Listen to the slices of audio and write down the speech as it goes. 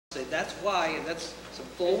that's why, and that's some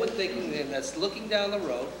forward thinking, and that's looking down the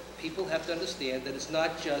road. People have to understand that it's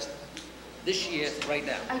not just this year, right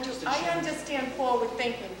now. I understand forward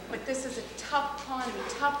thinking, but this is a tough economy,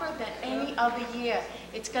 tougher than any other year.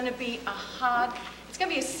 It's going to be it's going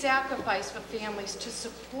to be a sacrifice for families to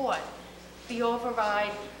support the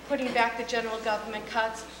override, putting back the general government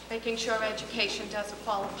cuts, making sure education doesn't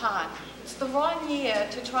fall apart. It's the wrong year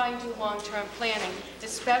to try and do long-term planning,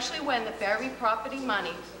 especially when the buried property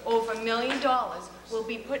money, over $1 million, will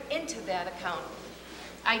be put into that account.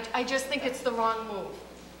 I just think it's the wrong move.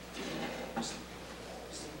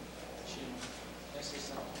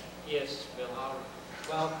 Yes, Bill.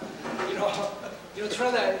 Well, it's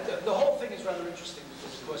rather, the whole thing is rather interesting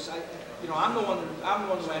because, of course, I'm the one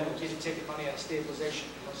who advocated taking money out of stabilization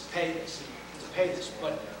to pay this.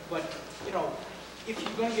 But if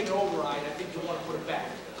you're going to get an override, I think you want to put it back.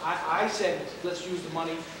 I said let's use the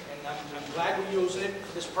money, and I'm glad we're using it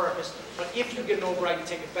for this purpose. But if you get an override, you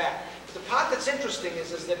take it back. But the part that's interesting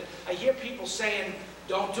is that I hear people saying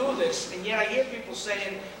don't do this, and yet I hear people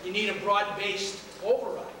saying you need a broad-based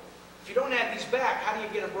override. If you don't add these back, how do you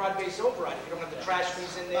get a broad-based override if you don't have the trash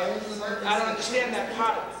fees in there? I don't understand that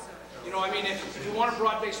part of it. I mean, if you want a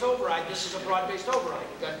broad-based override, this is a broad-based override.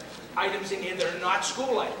 You've got items in here that are not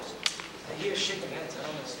school items. I hear shaking heads. I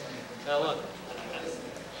don't understand that. Now look,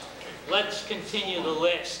 let's continue the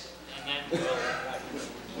list, and then we'll,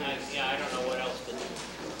 I don't know what else to do.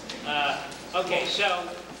 Okay, so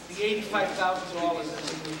the $85,000 is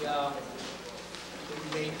in the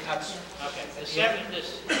main cuts. Okay, the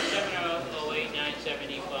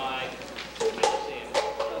 708,975.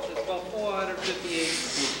 It's about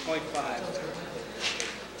 458.5.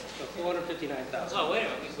 So 459,000. Oh, wait a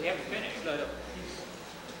minute, we haven't finished. No.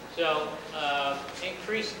 So,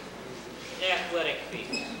 increased athletic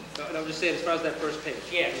fees. No, I'm just saying, as far as that first page.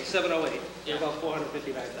 Yeah. 708. Yeah. About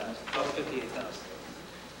 459,000. 458,000.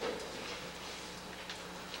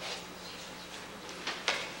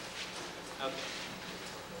 Okay.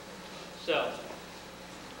 So,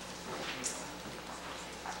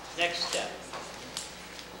 next step.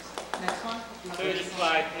 Next one?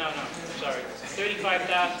 35, sorry.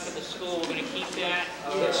 35,000 for the school, we're going to keep that?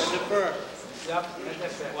 Yes. Defer. Yep,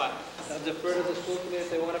 that's it. What? Defer to the school committee if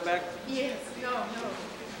they want it back? Yes, no.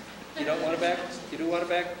 You don't want it back? You do want it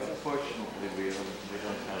back? Unfortunately, we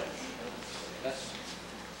don't have it. Yes.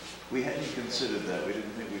 We hadn't considered that. We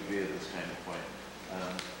didn't think we'd be at this kind of point.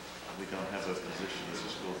 We don't have a position as a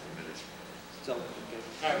school committee. So, okay.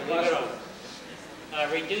 All right, we'll leave it on.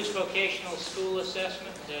 Reduced vocational school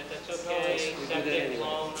assessment, that's okay. Septic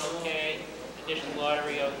loan, okay. Additional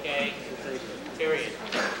lottery, okay. Period.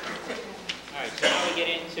 All right, so now we get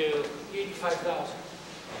into 85,000.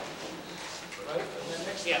 Right? And then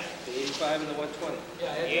next. Yeah. The 85 and the 120.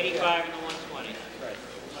 Yeah. The 85 and the 120. Right.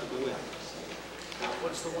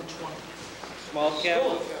 What's the 120? Small cap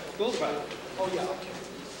school department. Oh yeah. Okay.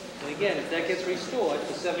 And again, if that gets restored,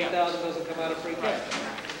 the 70,000 doesn't come out of free cash.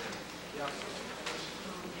 Yeah.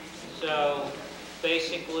 So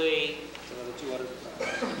basically, Another 200.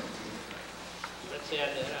 let's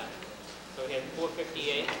add that up. So we had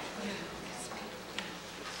 458.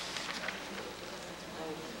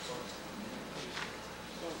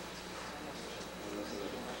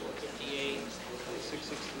 458,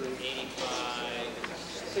 663. 85,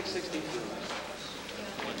 662.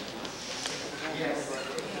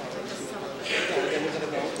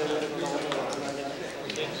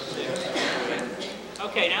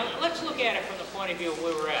 Okay, now let's look at it from the point of view of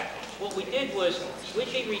where we're at. What we did was,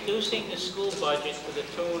 we'd be reducing the school budget to the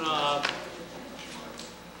tune of,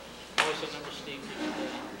 what was the number, Steve?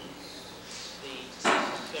 The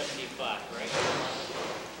 75, right?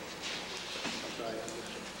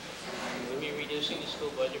 We'd be reducing the school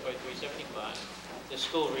budget by 375. The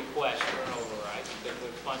school request for an override, because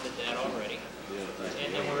we've funded that already.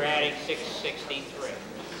 And then we're adding 663.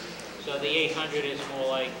 So the 800 is more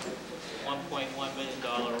like $1.1 million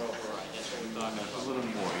override. That's what we're talking That's a about. little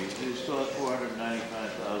more. You still have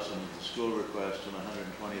 495,000 the school request and 120,000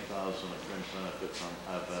 of fringe benefits on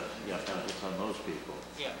benefits on most people.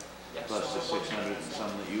 Yeah. Plus the 600 and some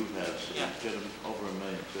that you have, so Yeah. you get them over $1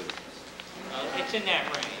 million too. It's in that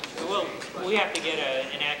range. So we have to get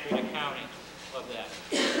an accurate accounting of that.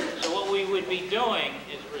 So what we would be doing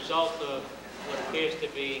as a result of what appears to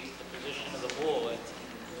be the position of the board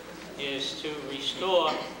is to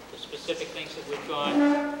restore the specific things that we've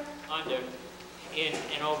gone under in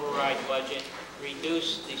an override budget,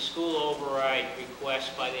 reduce the school override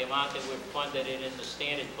request by the amount that we've funded it in the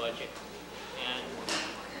standard budget, and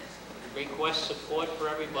request support for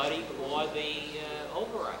everybody for the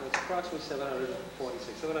override. It's approximately $750,000.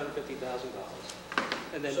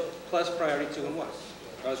 and then So- plus priority 2 and 1.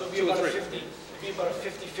 Or So it'd be 2 and about a 3. 50, it'd be about a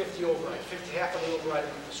 50-50 override. Half of the override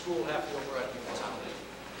would be for school, half of the override would be for town.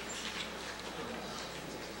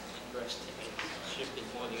 Rest shifted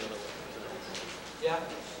more the other way. Yeah?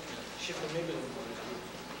 Shifting maybe a little more.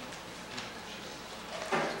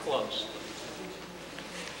 It's close.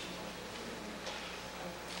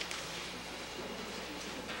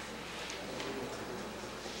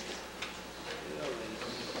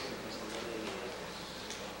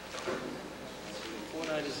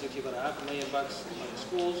 $496, you've got $500,000 on the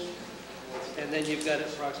schools, and then you've got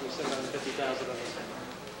approximately $750,000 on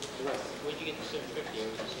the rest. Where'd you get the 750?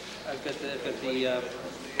 I've got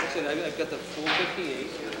I've got the 458.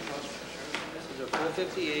 These are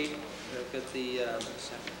 458. I've got the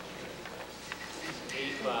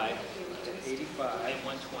 85 85, and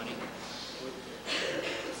 120.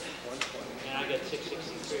 120, And I got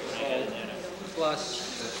 663 when I added that up.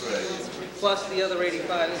 plus the other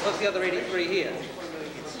 85, plus the other 83 here.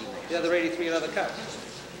 The other 83 in other cuts.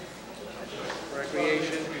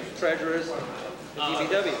 Recreation, treasurers, and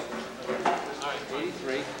DPW. All right.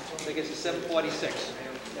 83, that gets you 746.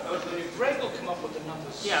 Greg will come up with the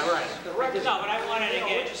numbers. Yeah, right. The record. No, but I wanted to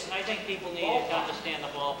get, I think people needed to understand the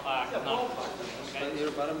ballpark number. But you're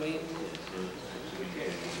about $1 million.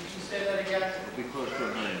 Say that again. It'd be close to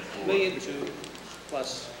 $1.4 million. $1,200,000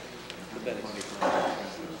 plus the benefits.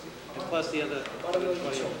 And plus the other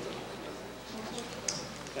 120.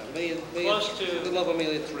 Yeah, million, Close to- a little over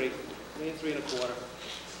 $1,300,000, $1,325,000.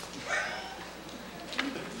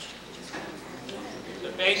 So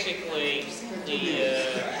basically,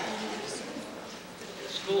 the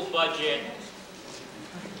school budget,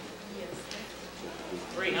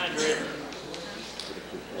 300.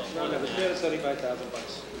 No, it was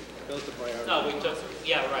 $375,000. Goes to priority. No, we took,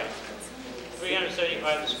 yeah, right.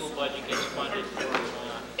 375, the school budget gets funded for,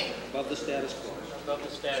 Above the status quo, above the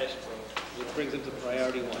status quo. which brings them to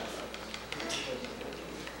priority 1.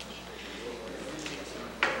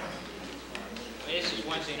 I mean, this is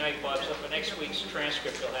Wednesday night, Bob, so for next week's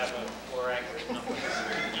transcript, you'll have a more accurate number.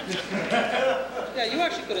 Yeah, you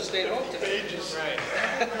actually could have stayed home today. Right.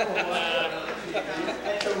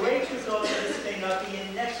 And the Rachel's on this thing not be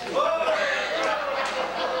in next week.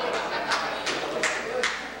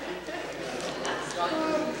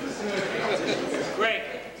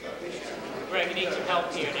 Greg, you need some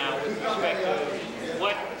help here now with respect to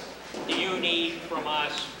what do you need from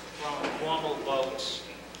us from formal votes?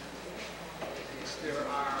 There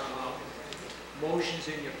are motions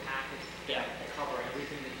in your packet Yeah. that cover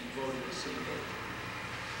everything that you voted this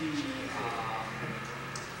evening.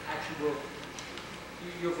 Actually,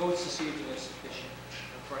 your votes this evening are sufficient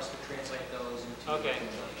for us to translate those into Okay.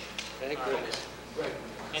 legislation. Thank All goodness. Right.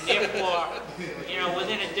 And therefore, you know,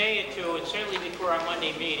 within a day or two, and certainly before our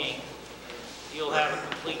Monday meeting, you'll have a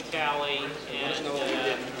complete tally, Let us and know what we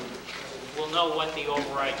did. we'll know what the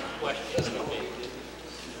override questions will be.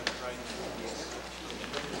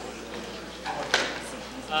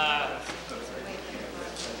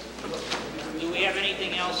 Do we have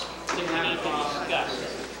anything else that we need to discuss?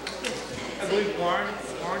 I believe Warren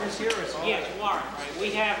is here, is all? Yes, Warren, right.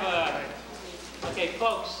 We have, okay,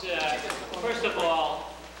 folks, first of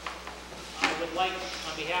all, I would like,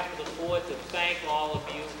 on behalf of the board, to thank all of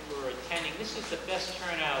you for attending. This is the best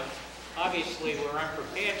turnout, obviously, we're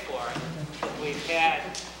unprepared for it, that we've had,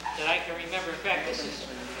 that I can remember. In fact, this is,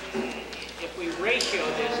 if we ratio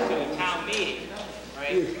this to a town meeting,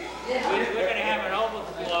 right, we're going to have an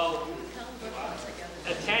overflow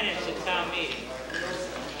attendance at town meeting.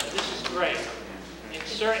 This is great. And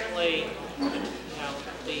certainly, you know,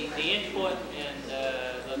 the input and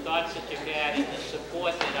the thoughts that you've had and the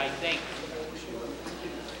support that I think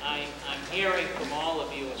I'm hearing from all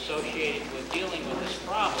of you associated with dealing with this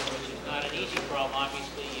problem, which is not an easy problem.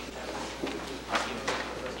 Obviously,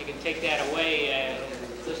 you can take that away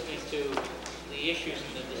listening to the issues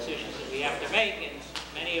and the decisions that we have to make, and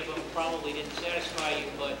many of them probably didn't satisfy you,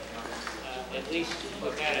 but at least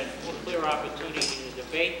we've had a clear opportunity to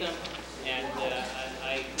debate them, and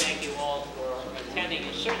I thank you all for attending.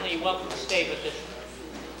 And certainly you're welcome to stay, but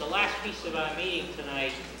the last piece of our meeting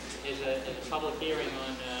tonight is a public hearing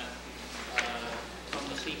on from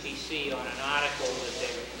the CPC on an article that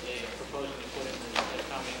they're proposing to put in the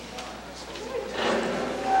coming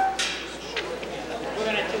We're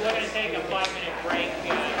going to take a 5-minute break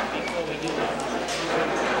before we do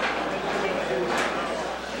that.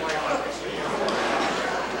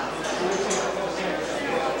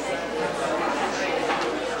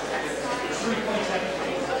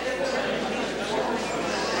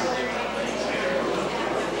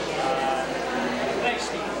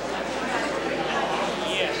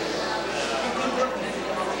 Yes.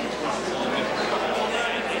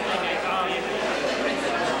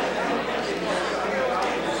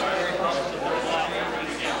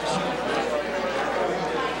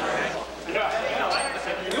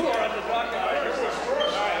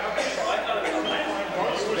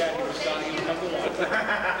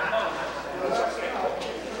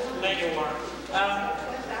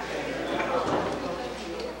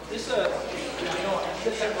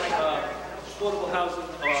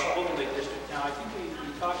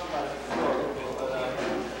 talked about it before a little bit, but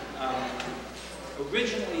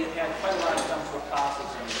originally it had quite a lot of dump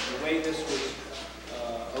parcels, and the way this was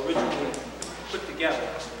originally put together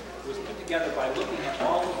was put together by looking at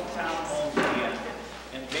all of the town-owned land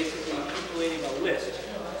and basically accumulating a list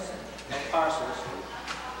of parcels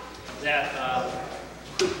that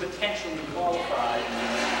could potentially qualify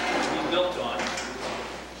to be built on.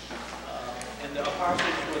 And the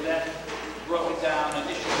parcels were then broken down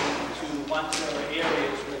initially into ones that were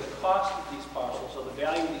areas where the cost of these parcels, or the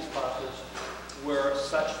value of these parcels, were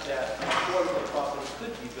such that an affordable property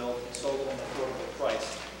could be built and sold at an affordable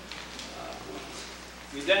price.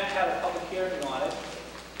 We then had a public hearing on it,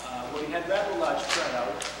 where we had rather large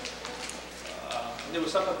turnout. And there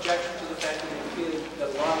was some objection to the fact that it appeared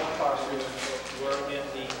that a lot of the parcels were in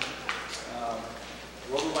the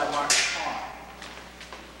over by Market Pond.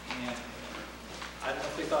 And I don't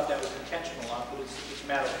know if they thought that was intentional or not, but it's a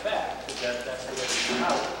matter of fact that that's the way it came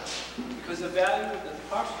out. Because the value of the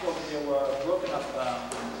parcels over there were broken up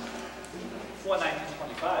before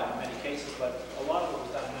 1925 in many cases, but a lot of it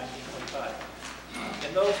was done in 1925.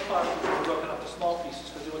 And those parcels were broken up into small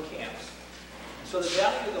pieces because they were camps. And so the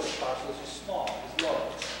value of those parcels is small, is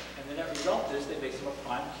low. And the net result is they make them a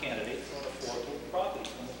prime candidate for an affordable property,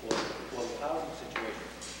 for an affordable housing situation.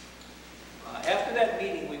 After that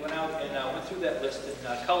meeting, we went out and went through that list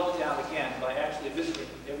and culled it down again by actually visiting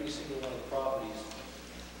every single one of the properties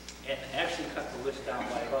and actually cut the list down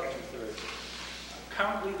by about 2/3.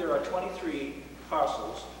 Currently, there are 23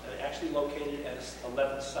 parcels that are actually located at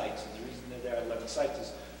 11 sites. And the reason that there are 11 sites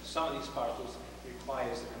is some of these parcels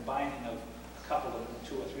requires the combining of a couple of them,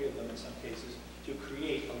 2 or 3 of them in some cases, to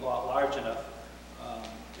create a lot large enough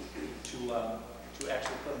to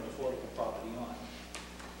actually put an affordable property on.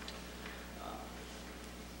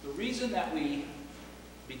 The reason that we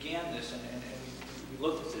began this and we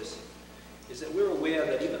looked at this is that we're aware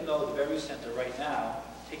that even though the Berry Center right now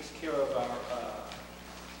takes care of our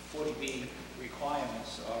 40B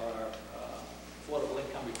requirements or our affordable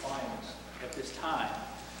income requirements at this time,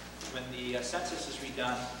 when the census is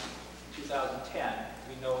redone in 2010,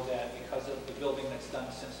 we know that because of the building that's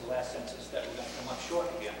done since the last census that we're going to come up short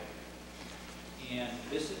again. And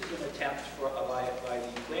this is an attempt by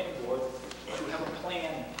the planning board to have a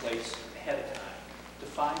plan in place ahead of time to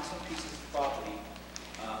find some pieces of property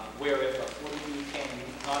where if a 40B came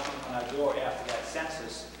knocking on our door after that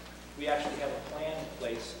census, we actually have a plan in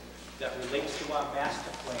place that relates to our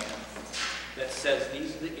master plan that says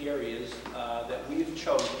these are the areas that we have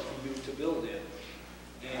chosen for you to build in.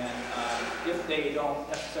 And if they don't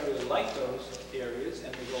necessarily like those areas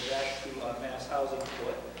and they go back to Mass Housing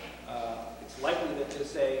Court, it's likely that they'll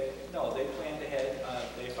say, no, they planned ahead,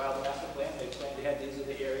 they filed a master plan, they planned ahead, these are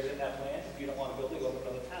the areas in that plan, if you don't want to build it, go to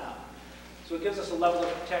another town. So it gives us a level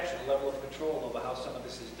of protection, a level of control over how some of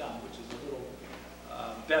this is done, which is a little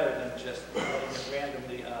better than just letting it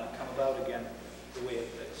randomly come about again the way it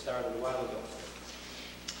started a while ago.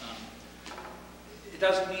 It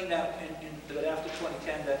doesn't mean that, that after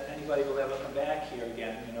 2010 that anybody will ever come back here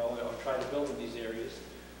again, you know, or try to build in these areas.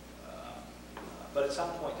 But at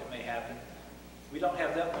some point it may happen. We don't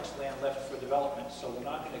have that much land left for development, so we're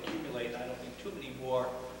not going to accumulate, I don't think, too many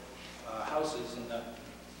more houses in the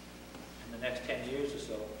next 10 years or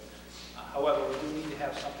so. However, we do need to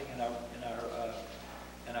have something in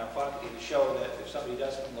our property to show that if somebody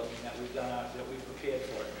does come looking, that we've prepared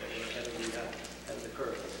for it, that we're ahead of the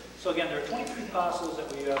curve. So again, there are 23 parcels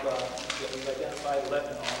that we've identified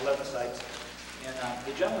on 11 sites, and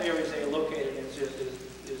the general areas they are located in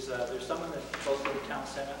there's some in the close to the town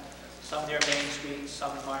center, some near Main Street,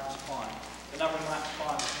 some in Martin's Pond. The number in Martin's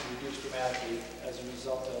Pond has been reduced dramatically as a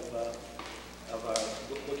result of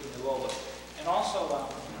looking it over. And also,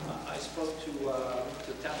 I spoke to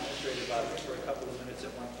the town administrator about it for a couple of minutes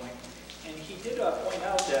at one point, and he did point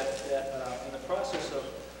out that in the process of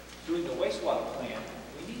doing the wastewater plan,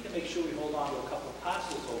 we need to make sure we hold on to a couple of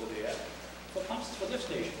parcels over there for pumps for lift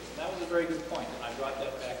stations. And that was a very good point, and I brought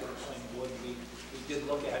that back to the planning board, and we did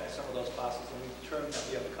look at some of those parcels, and we determined that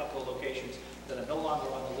we have a couple of locations that are no longer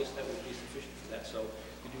on the list that would be sufficient for that. So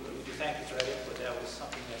we do thank you for that input. That was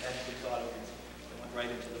something that hadn't been thought of and went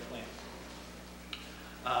right into the plan.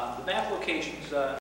 The map locations